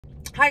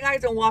Hi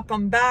guys, and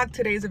welcome back.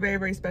 Today is a very,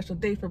 very special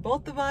day for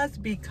both of us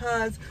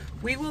because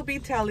we will be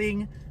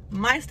telling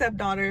my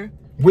stepdaughter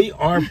we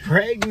are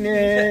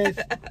pregnant.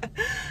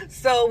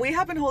 So we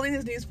have been holding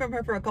this news from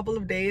her for a couple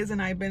of days,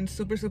 and I've been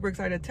super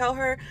excited to tell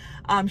her.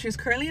 She's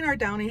currently in our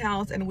Downey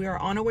house, and we are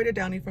on our way to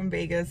Downey from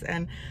Vegas,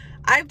 and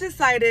I've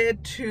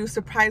decided to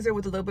surprise her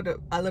with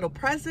a little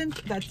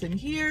present that's in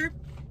here.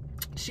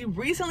 She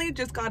recently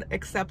just got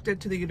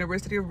accepted to the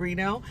University of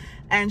Reno,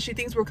 and she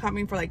thinks we're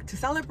coming for to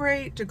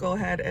celebrate, to go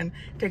ahead and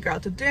take her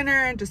out to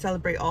dinner and to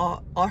celebrate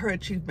all her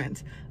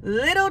achievements.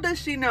 Little does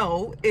she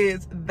know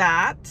is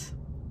that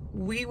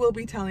we will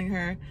be telling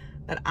her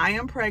that I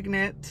am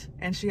pregnant,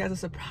 and she has a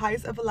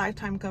surprise of a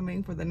lifetime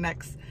coming for the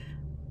next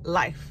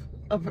life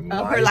of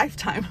her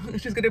lifetime.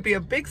 She's gonna be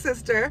a big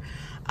sister.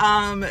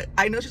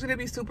 I know she's gonna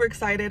be super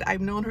excited.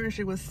 I've known her since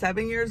she was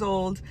 7 years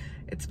old.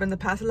 It's been the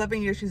past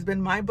 11 years. She's been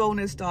my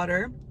bonus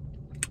daughter,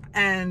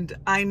 and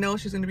I know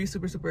she's gonna be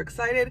super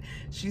excited.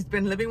 She's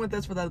been living with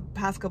us for the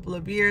past couple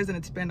of years, and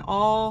it's been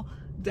all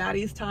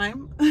daddy's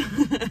time.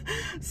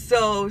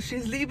 So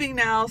she's leaving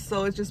now,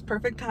 so it's just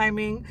perfect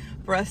timing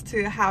for us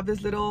to have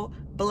this little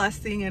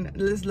blessing and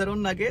this little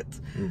nugget.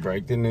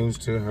 Break the news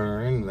to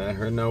her and let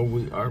her know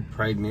we are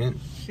pregnant.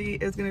 She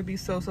is gonna be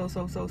so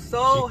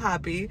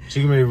happy.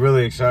 She's gonna be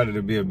really excited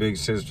to be a big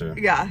sister.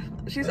 Yeah,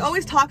 she's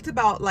always talked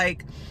about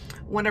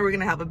when are we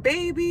gonna have a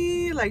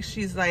baby.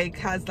 She's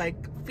has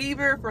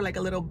fever for a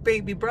little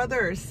baby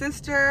brother or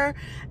sister,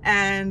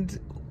 and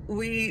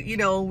we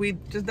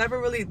just never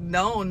really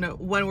known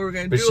when we were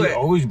gonna do it. But she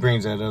always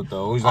brings that up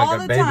though. Always all a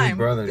the baby time.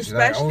 brother. She's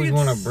Especially always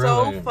want a it's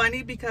brother. so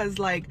funny because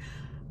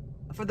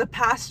for the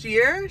past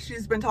year,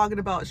 she's been talking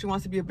about she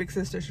wants to be a big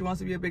sister. She wants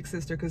to be a big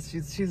sister because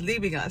she's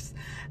leaving us,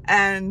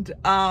 and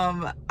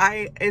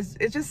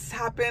it just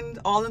happened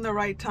all in the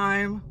right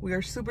time. We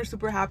are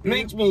super happy.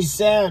 Makes me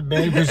sad,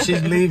 babe, because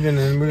she's leaving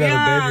and we got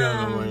a baby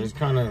on the way. It's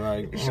kind of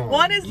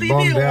one is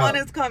leaving and one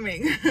is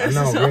coming. I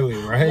know, so,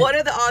 really, right? What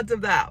are the odds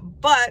of that?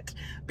 But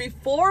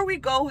before we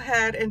go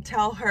ahead and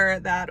tell her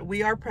that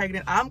we are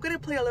pregnant, I'm gonna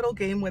play a little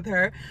game with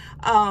her.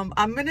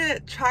 I'm gonna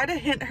try to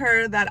hint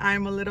her that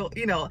I'm a little,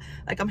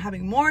 I'm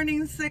having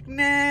morning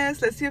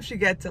sickness. Let's see if she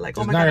gets it. It's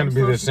not gonna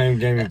be the same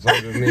game you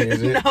played with me,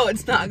 is it? No,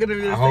 it's not gonna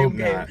be the same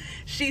game. Not.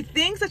 She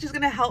thinks that she's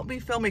gonna help me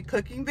film a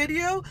cooking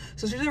video,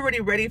 so she's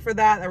already ready for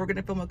that we're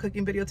gonna film a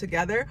cooking video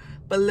together.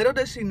 But little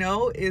does she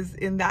know is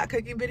in that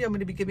cooking video, I'm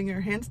gonna be giving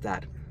her hints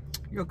that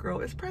your girl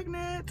is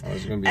pregnant. Oh,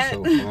 it's gonna be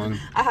so fun.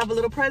 I have a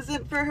little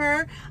present for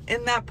her.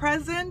 In that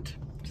present,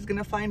 she's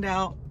gonna find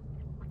out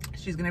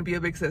she's gonna be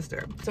a big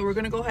sister. So we're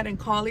gonna go ahead and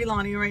call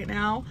Leilani right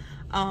now.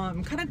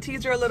 Kind of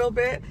tease her a little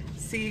bit,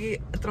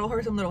 throw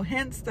her some little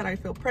hints that I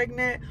feel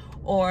pregnant,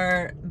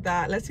 or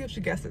that, let's see if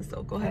she guesses.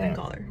 So go ahead and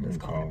call her. Let's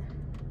call her.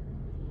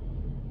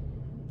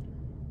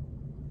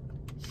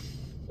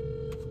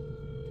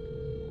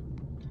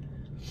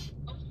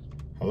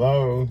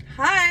 Hello.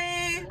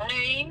 Hi.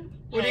 Hi.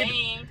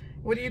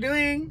 What are you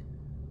doing?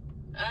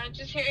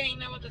 Just here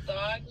hanging out with the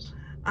dogs.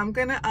 I'm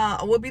gonna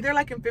we'll be there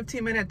in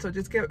 15 minutes, so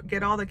just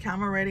get all the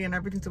camera ready and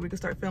everything so we can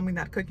start filming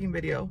that cooking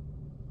video.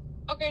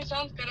 Okay,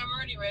 sounds good. I'm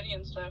already ready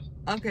and stuff.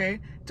 Okay.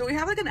 Do we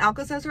have an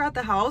Alka-Seltzer at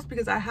the house?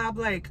 Because I have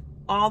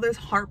all this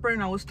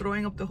heartburn. I was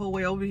throwing up the whole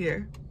way over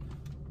here.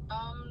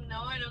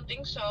 No, I don't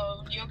think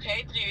so. You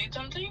okay? Did you eat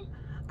something?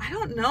 I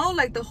don't know.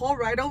 The whole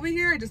ride over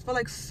here, I just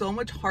felt so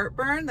much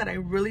heartburn that I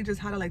really just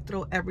had to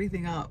throw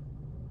everything up.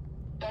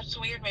 That's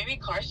weird. Maybe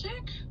car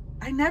sick?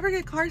 I never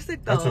get car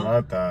sick though. That's what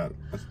I thought.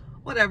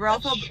 Whatever. I'll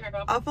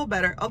feel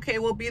better. Okay,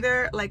 we'll be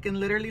there in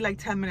literally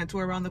 10 minutes.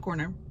 We're around the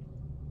corner.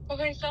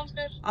 Okay, sounds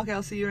good. Okay,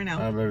 I'll see you right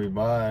now. All right, baby,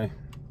 bye.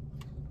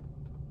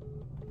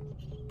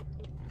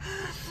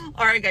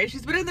 All right, guys,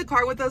 she's been in the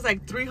car with us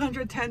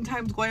 310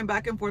 times going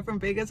back and forth from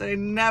Vegas, and I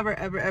never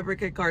ever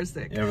get car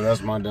sick. Yeah, but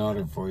that's my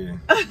daughter for you.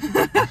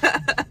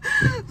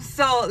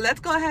 So let's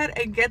go ahead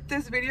and get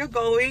this video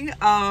going.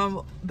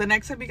 The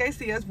next time you guys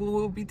see us, we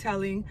will be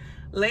telling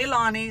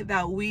Leilani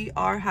that we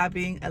are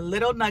having a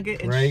little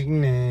nugget,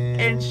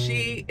 and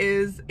she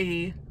is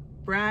a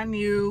brand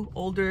new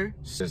older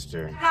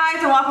sister. Hi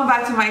guys, and welcome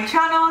back to my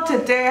channel.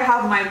 Today I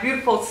have my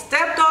beautiful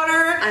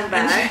stepdaughter. I'm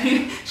back.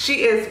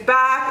 She is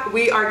back.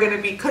 We are going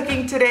to be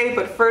cooking today,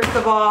 but first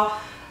of all,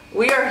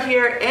 we are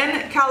here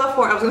in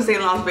California. I was going to say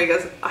in Las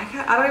Vegas. I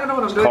don't even know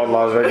what I'm doing. It's called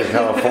Las Vegas,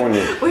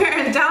 California. We're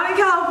in Downey,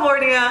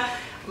 California.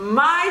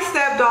 My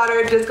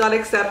stepdaughter just got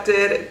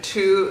accepted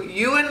to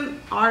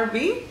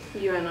UNRV.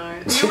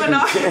 UNR.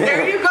 UNR.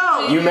 There you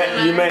go. You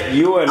meant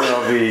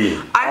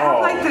UNLV. I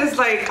have this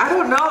I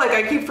don't know,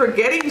 I keep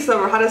forgetting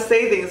how to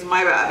say things.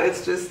 My bad.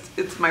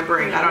 It's my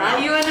brain. I don't know.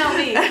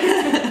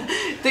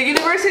 UNLV. The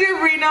University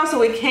of Reno. So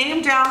we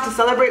came down to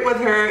celebrate with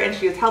her, and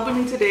she is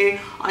helping me today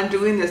on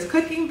doing this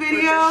cooking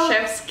video. With the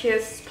chef's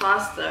kiss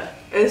pasta.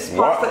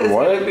 Pasta is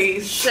gonna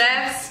be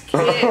chef's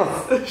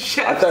kiss.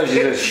 Chef's I thought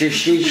you said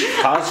shish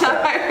pasta.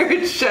 I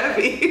heard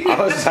Chevy. I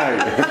was like,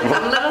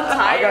 I'm a little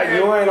tired. I got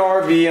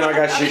UNRV and I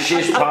got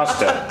shish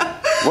pasta.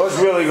 What's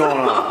really going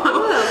on? I'm a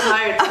little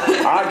tired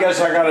today. I guess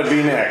I gotta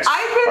be next.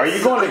 Are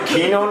you going to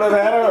Keno,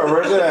 Nevada, or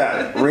where's it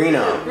at?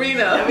 Reno.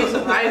 That'd be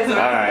surprising. All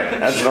right,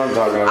 that's what I'm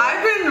talking about.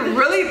 I've been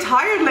really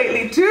tired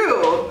lately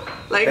too.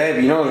 Like,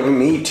 Babe, you know,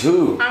 me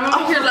too. I'm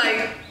over here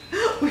like,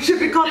 we should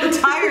be called the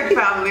tired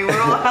family. We're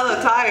all hella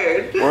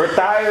tired. We're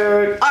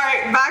tired. All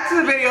right, back to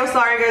the video.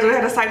 Sorry guys, we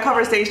had a side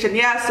conversation.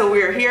 Yeah, so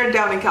we're here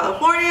down in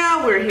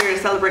California. We're here to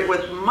celebrate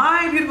with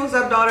my beautiful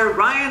stepdaughter,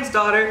 Ryan's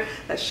daughter,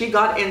 that she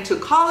got into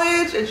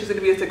college and she's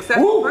gonna be a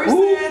successful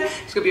person.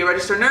 She's gonna be a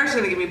registered nurse. She's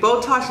gonna give me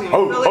Botox. She's gonna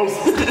give me fillers.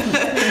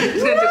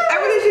 She's gonna do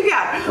everything she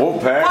can.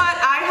 Wolfpack. But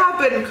I have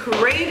been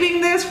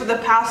craving this for the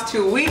past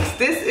 2 weeks.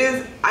 This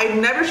is, I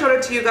never showed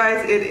it to you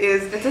guys.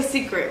 it's a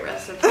secret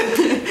recipe.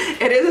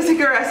 It is a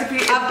secret recipe.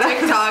 Up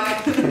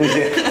TikTok.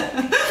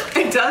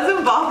 It does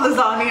involve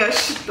lasagna.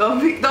 Shh,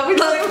 don't be telling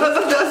me about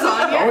the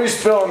lasagna. Always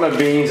spilling the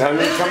beans,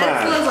 honey. Come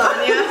on.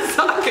 Lasagna.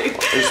 Sorry.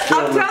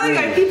 I'm telling you,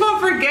 I keep on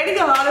forgetting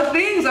a lot of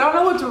things. I don't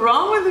know what's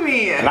wrong with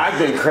me. And I've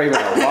been craving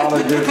a lot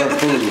of different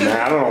food, man.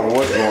 I don't know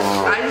what's going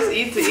on. I just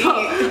eat to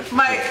eat.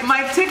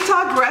 My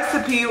TikTok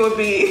recipe would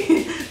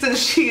be, since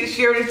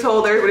she already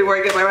told everybody where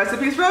I get my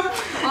recipes from.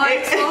 Oh, I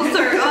exposed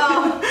her.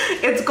 Oh.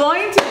 It's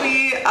going to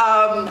be,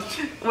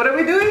 what are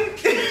we doing?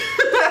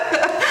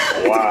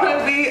 It's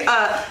gonna be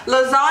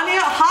lasagna,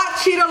 hot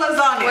Cheeto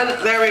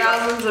lasagna. There we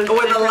go.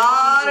 With a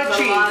lot of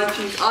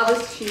cheese. All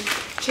this cheese.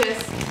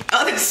 Cheese.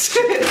 Oh, this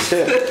cheese.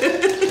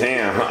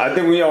 Damn, I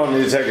think we all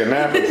need to take a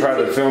nap and try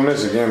to film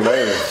this again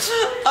later.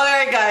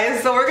 Alright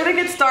guys, so we're gonna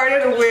get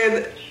started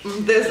with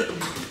this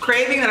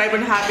craving that I've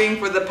been having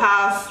for the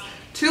past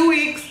 2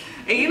 weeks.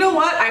 And you know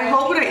what? I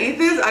hope when I eat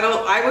this, I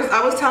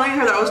was telling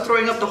her that I was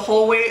throwing up the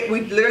whole way.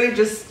 We literally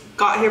just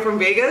got here from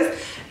Vegas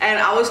and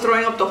I was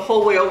throwing up the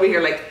whole way over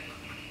here. Like,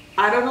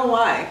 I don't know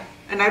why.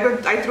 And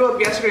I threw up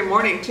yesterday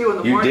morning too in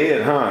the morning. You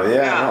did, huh?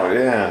 Yeah. Oh,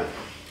 yeah.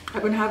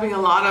 I've been having a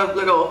lot of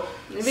little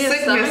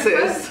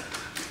sicknesses.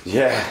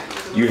 Yeah,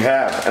 you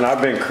have. And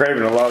I've been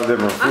craving a lot of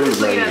different I'm foods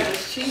just looking lately. at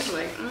this cheese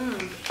like,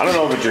 I don't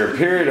know if it's your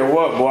period or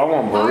what, but I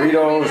want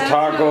burritos,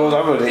 tacos.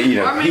 I'm gonna eat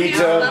a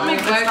pizza.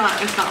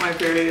 It's not my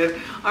period.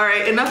 All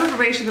right, enough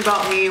information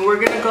about me. We're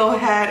gonna go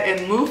ahead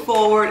and move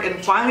forward and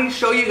finally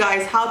show you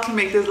guys how to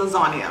make this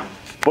lasagna.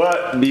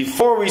 But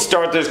before we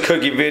start this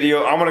cookie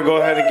video, I'm gonna go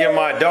ahead and give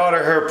my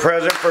daughter her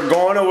present for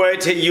going away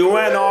to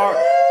UNR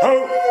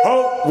Ho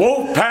Ho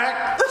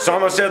Wolfpack. So I'm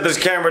gonna set this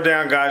camera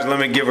down, guys. Let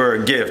me give her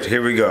a gift.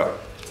 Here we go.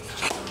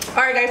 All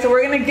right, guys. So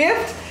we're gonna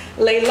gift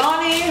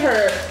Leilani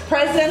her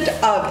present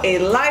of a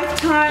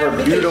lifetime.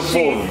 Her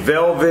beautiful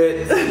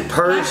velvet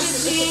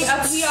purse. a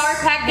PR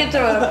package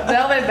or a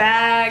velvet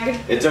bag.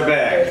 It's a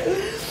bag.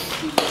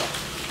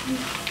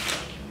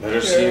 Let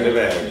her see the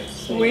bag.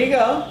 Here we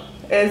go.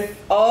 It's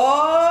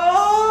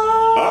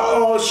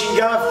She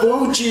got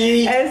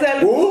Fuji. Es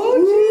el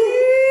Fuji.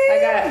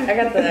 I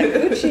got the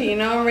Gucci, you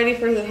know, I'm ready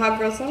for the hot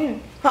girl summer.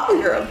 Hot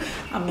girl.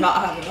 I'm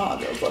not having a hot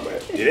girl summer.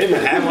 You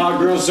didn't have hot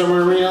girl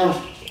summer, Reno?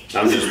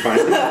 I'm just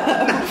playing.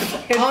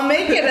 I'll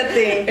make it a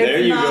thing. There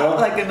It's you not go.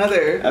 like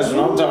another. That's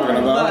what I'm talking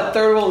about. Not a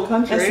third world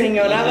country.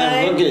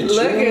 Señora, Look at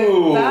Look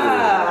you. at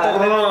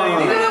that. You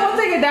know the one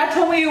thing your dad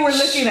told me you were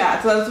looking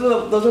at,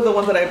 so those are the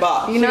ones that I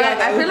bought. You know,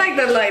 I feel like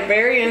the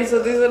librarians,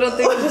 so these little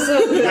things just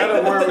You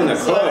gotta wear them in the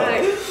club.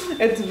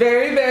 It's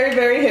very, very,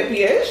 very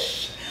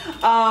hippie-ish.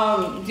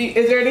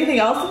 Is there anything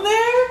else in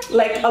there?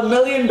 Like $1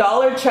 million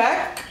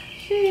check?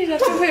 Jeez, I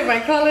have to pay my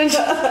college.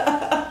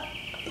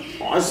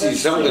 Oh, I see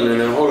something in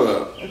there. Hold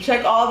up.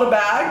 Check all the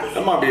bags.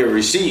 That might be a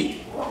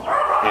receipt. No,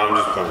 I'm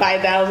just playing.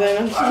 5,000.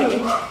 I'm just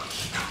kidding.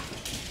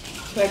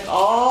 Check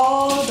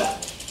all the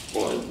bags.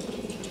 What?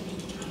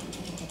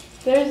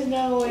 There's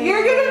no way.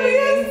 You're gonna be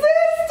a